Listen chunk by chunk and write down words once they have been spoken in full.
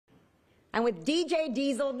I'm with DJ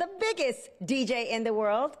Diesel, the biggest DJ in the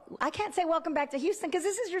world. I can't say welcome back to Houston because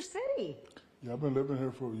this is your city. Yeah, I've been living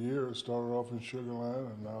here for a year. I started off in Sugar Land,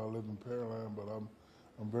 and now I live in Pearland, but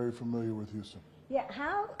I'm very familiar with Houston. Yeah,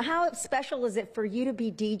 how special is it for you to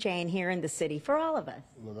be DJing here in the city, for all of us?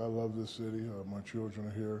 Look, I love this city. My children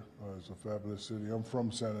are here. It's a fabulous city. I'm from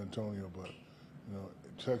San Antonio, but you know,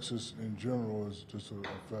 Texas in general is just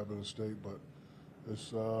a fabulous state, but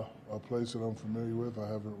it's a place that I'm familiar with. I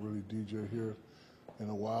haven't really DJed here in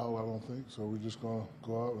a while, I don't think, so we're just going to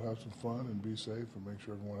go out and have some fun and be safe and make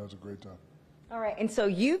sure everyone has a great time. All right, and so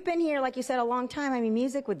you've been here, like you said, a long time. I mean,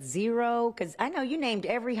 music with zero, because I know you named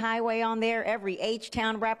every highway on there, every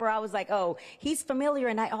H-Town rapper. I was like, oh, he's familiar,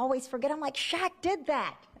 and I always forget. I'm like, Shaq did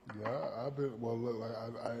that. Yeah, I've been, well, look, like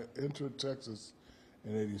I entered Texas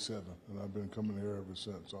in '87, and I've been coming here ever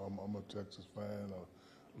since. So I'm a Texas fan.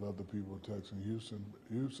 I love the people of Texas. Houston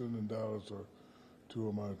and Dallas are two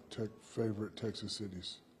of my favorite Texas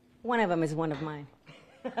cities. One of them is one of mine.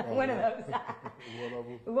 One of those.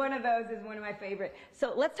 One of those is one of my favorite.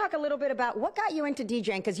 So let's talk a little bit about what got you into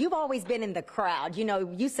DJing, because you've always been in the crowd. You know,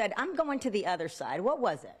 you said, I'm going to the other side. What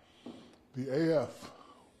was it? The AF,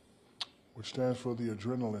 which stands for the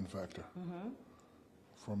adrenaline factor.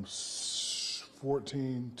 From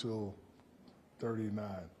 14 till 39.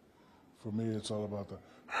 For me, it's all about the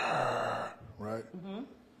right?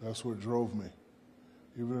 That's what drove me.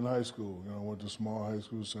 Even in high school, you know, I went to small high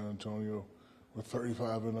school, San Antonio. We're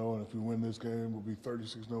 35-0, and if we win this game, we'll be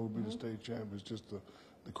 36-0. We'll be the state champions. Just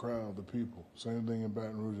the crowd, the people. Same thing in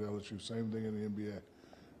Baton Rouge, LSU. Same thing in the NBA.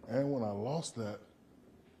 And when I lost that,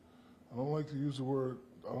 I don't like to use the word.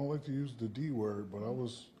 I don't like to use the D word, but I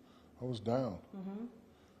was down.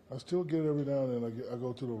 I still get it every now and then. I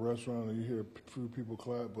go to the restaurant and you hear a few people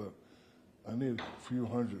clap, but I need a few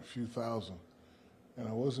hundred, a few thousand. And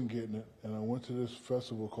I wasn't getting it. And I went to this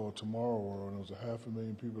festival called Tomorrow World, and there was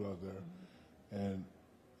 500,000 people out there. And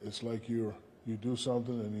it's like you do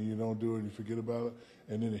something and then you don't do it and you forget about it,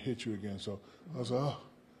 and then it hits you again. So I was like, oh,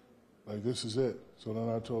 like this is it. So then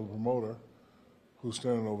I told the promoter, who's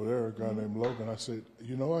standing over there, a guy named Logan, I said,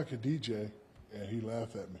 you know I could DJ, and he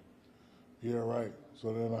laughed at me. Yeah, right.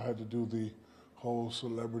 So then I had to do the whole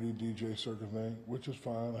celebrity DJ circuit thing, which is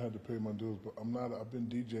fine. I had to pay my dues, but I've been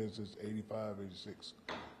DJing since '85, '86.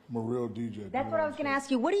 I'm a real DJ. That's what I was going to ask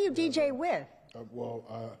you. What do you DJ with?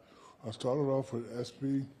 I started off with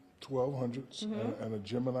SB 1200s and a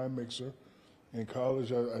Gemini mixer. In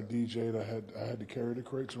college, I DJ'd. I had to carry the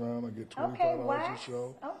crates around. I get $25 a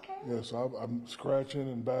show. Okay. Yeah, so I'm scratching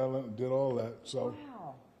and battling, did all that. So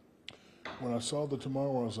when I saw the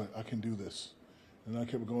Tomorrow, I was like, I can do this. And I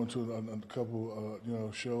kept going to a couple,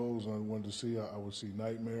 shows. I wanted to see. I would see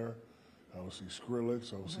Nightmare. I would see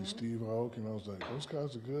Skrillex. I would see Steve Aoki, and I was like, those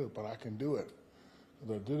guys are good, but I can do it.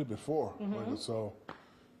 I did it before. So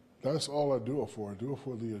that's all I do it for. I do it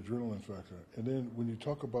for the adrenaline factor. And then when you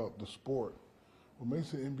talk about the sport, what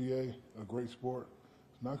makes the NBA a great sport,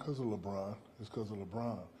 it's not because of LeBron. It's because of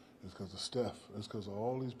LeBron. It's because of Steph. It's because of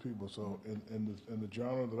all these people. So in the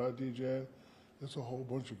genre that I DJ in, it's a whole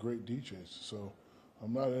bunch of great DJs. So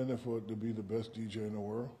I'm not in it to be the best DJ in the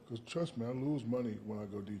world. Because trust me, I lose money when I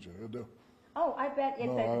go DJ. I do. Oh, I bet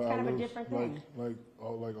it's kind of a different thing. Like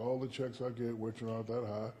all the checks I get, which are not that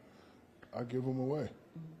high, I give them away.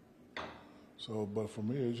 So, but for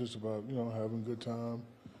me, it's just about, having a good time,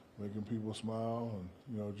 making people smile,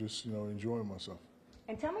 and, just, enjoying myself.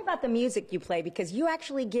 And tell me about the music you play, because you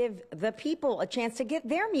actually give the people a chance to get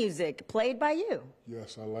their music played by you.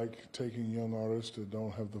 Yes, I like taking young artists that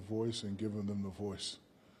don't have the voice and giving them the voice.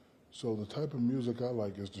 So the type of music I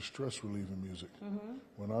like is the stress relieving music.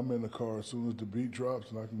 When I'm in the car, as soon as the beat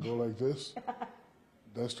drops and I can go like this,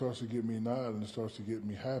 that starts to get me nod and it starts to get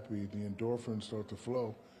me happy. The endorphins start to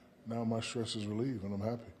flow. Now my stress is relieved and I'm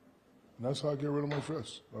happy. And that's how I get rid of my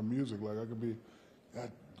stress. My music, like I could be,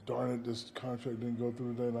 darn it, this contract didn't go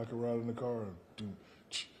through today, and I could ride in the car and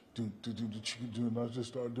and I just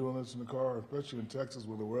start doing this in the car, especially in Texas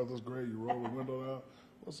where the weather's great. You roll the window down.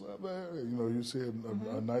 What's up, man? You see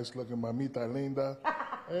a nice looking mamita linda.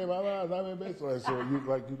 Hey, mama, dame beso.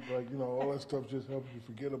 So all that stuff just helps you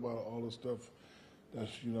forget about all the stuff that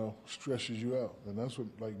stresses you out. And that's what,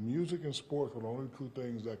 like, music and sports are the only two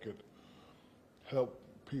things that could help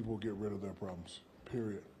people get rid of their problems,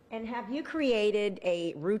 period. And have you created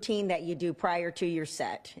a routine that you do prior to your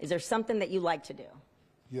set? Is there something that you like to do?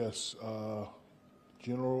 Yes.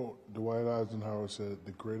 General Dwight Eisenhower said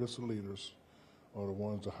the greatest leaders are the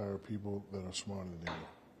ones that hire people that are smarter than them.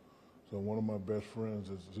 So one of my best friends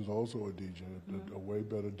is also a DJ, a way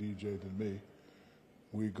better DJ than me.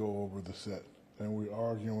 We go over the set, and we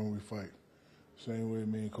argue and we fight. Same way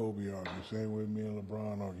me and Kobe argue. Same way me and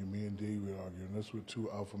LeBron argue. Me and D would argue. And that's what two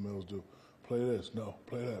alpha males do. Play this. No.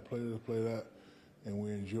 Play that. Play this. Play that. And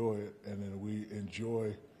we enjoy it. And then we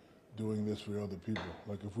enjoy doing this for other people.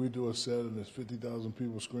 Like if we do a set and there's 50,000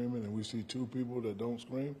 people screaming and we see 2 people that don't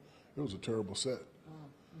scream, it was a terrible set.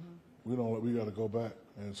 We got to go back.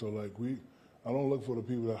 And so like I don't look for the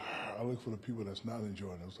people I look for the people that's not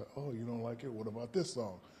enjoying it. It's like, oh, you don't like it? What about this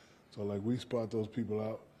song? So like we spot those people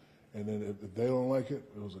out. And then if they don't like it,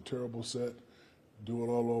 it was a terrible set, do it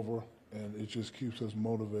all over, and it just keeps us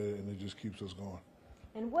motivated and it just keeps us going.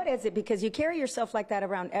 And what is it? Because you carry yourself like that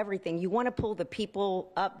around everything. You want to pull the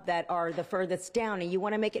people up that are the furthest down, and you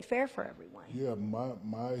want to make it fair for everyone. Yeah,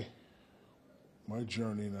 my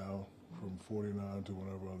journey now from 49 to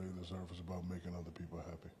whenever I leave this earth is about making other people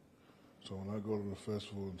happy. So when I go to the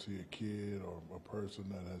festival and see a kid or a person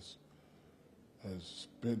that has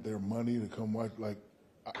spent their money to come watch, like,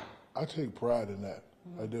 I take pride in that.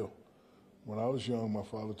 I do. When I was young, my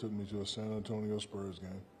father took me to a San Antonio Spurs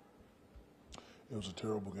game. It was a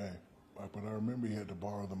terrible game, but I remember he had to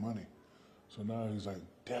borrow the money. So now he's like,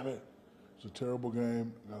 damn it, it's a terrible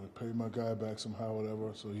game. Got to pay my guy back somehow,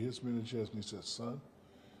 whatever. So he hits me in the chest and he says, son,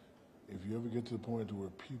 if you ever get to the point to where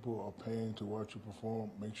people are paying to watch you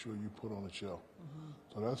perform, make sure you put on a show.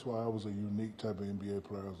 So that's why I was a unique type of NBA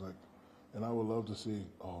player. I was like, and I would love to see,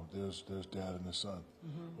 oh, there's dad and his son,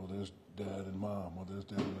 or there's dad and mom, or there's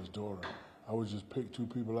dad and his daughter. I would just pick 2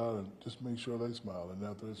 people out and just make sure they smile. And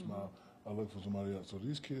after they smile, I look for somebody else. So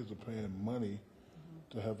these kids are paying money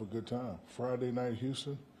to have a good time. Friday night,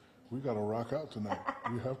 Houston, we got to rock out tonight.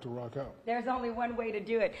 We have to rock out. There's only one way to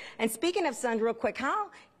do it. And speaking of sons, real quick, how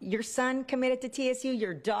your son committed to TSU,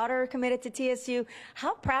 your daughter committed to TSU.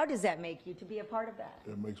 How proud does that make you to be a part of that?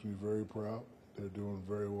 It makes me very proud. They're doing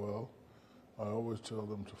very well. I always tell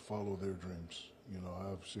them to follow their dreams. You know, I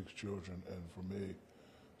have 6 children, and for me,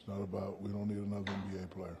 it's not about, we don't need another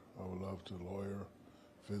NBA player. I would love to lawyer,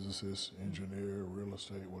 physicist, engineer, real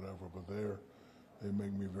estate, whatever, but they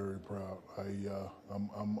make me very proud.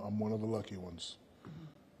 I'm one of the lucky ones.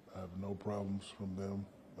 I have no problems from them,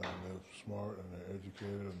 and they're smart, and they're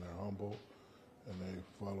educated, and they're humble, and they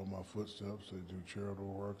follow my footsteps. They do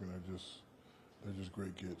charitable work, and they're just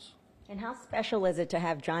great kids. And how special is it to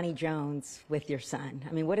have Johnny Jones with your son?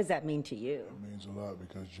 I mean, what does that mean to you? It means a lot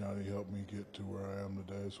because Johnny helped me get to where I am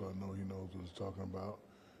today, so I know he knows what he's talking about.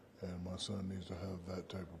 And my son needs to have that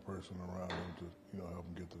type of person around him to, help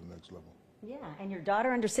him get to the next level. Yeah, and your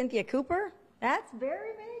daughter under Cynthia Cooper? That's very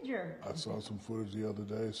major. I saw some footage the other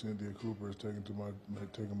day. Cynthia Cooper is taking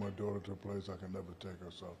my daughter to a place I can never take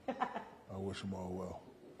her, so I wish them all well.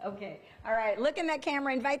 Okay. All right. Look in that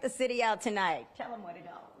camera. Invite the city out tonight. Tell them what it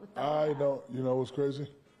all. I don't. You know what's crazy?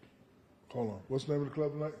 Hold on. What's the name of the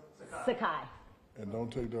club tonight? Sakai. And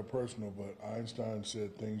don't take that personal, but Einstein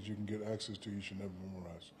said things you can get access to you should never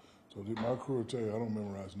memorize. So my crew will tell you I don't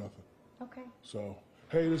memorize nothing. Okay. So,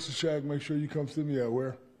 hey, this is Shaq. Make sure you come see me out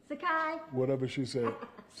where? Sakai. Whatever she said.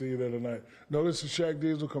 See you there tonight. No, this is Shaq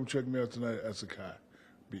Diesel. Come check me out tonight at Sakai.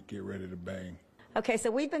 Get ready to bang. Okay,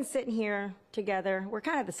 so we've been sitting here together. We're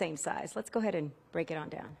kind of the same size. Let's go ahead and break it on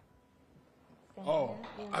down. Oh,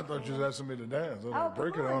 I thought you was asking me to dance. I was like,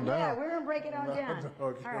 break it on down. Yeah, we're going to break it on down.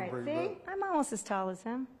 Okay, all right, see? I'm almost as tall as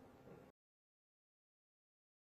him.